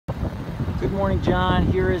Good morning, John.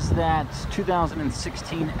 Here is that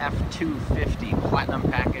 2016 F250 Platinum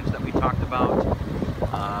package that we talked about.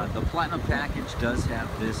 The Platinum package does have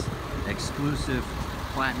this exclusive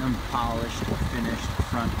platinum polished, finished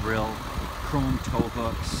front grille, chrome tow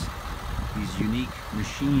hooks, these unique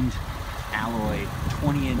machined alloy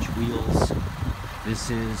 20-inch wheels. This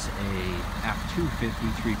is a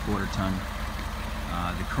F250 3/4 ton.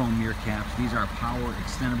 The chrome mirror caps. These are power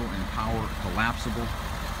extendable and power collapsible.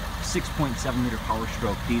 6.7 liter power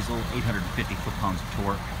stroke diesel, 850 foot-pounds of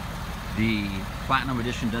torque. The Platinum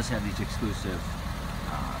Edition does have these exclusive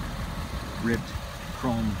ribbed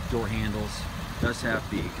chrome door handles. Does have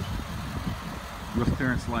the roof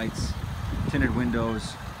clearance lights, tinted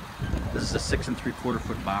windows. This is a 6 3/4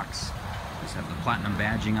 foot box. Does have the Platinum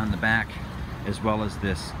badging on the back, as well as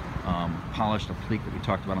this polished applique that we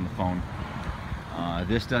talked about on the phone.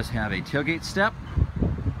 This does have a tailgate step,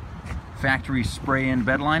 factory spray-in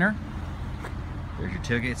bed liner. There's your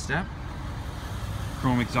tailgate step.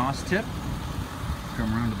 Chrome exhaust tip.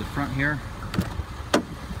 Come around to the front here.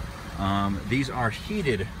 These are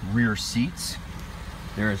heated rear seats.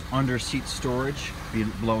 There is under seat storage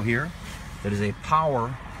below here. That is a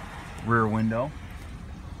power rear window.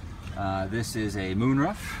 This is a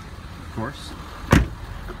moonroof, of course.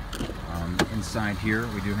 Inside here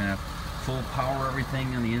we do have full power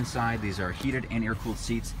everything on the inside. These are heated and air-cooled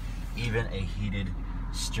seats, even a heated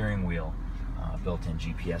steering wheel, built-in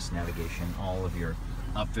GPS navigation, all of your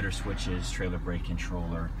upfitter switches, trailer brake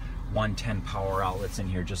controller, 110 power outlets in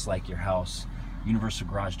here just like your house, universal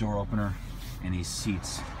garage door opener, and these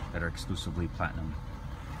seats that are exclusively platinum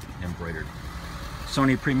embroidered.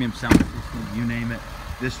 Sony premium sound system, you name it,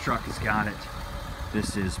 this truck has got it.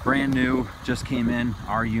 This is brand new, just came in,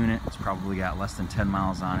 our unit. It's probably got less than 10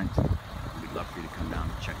 miles on it. We'd love for you to come down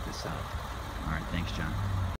and check this out. All right, thanks, John.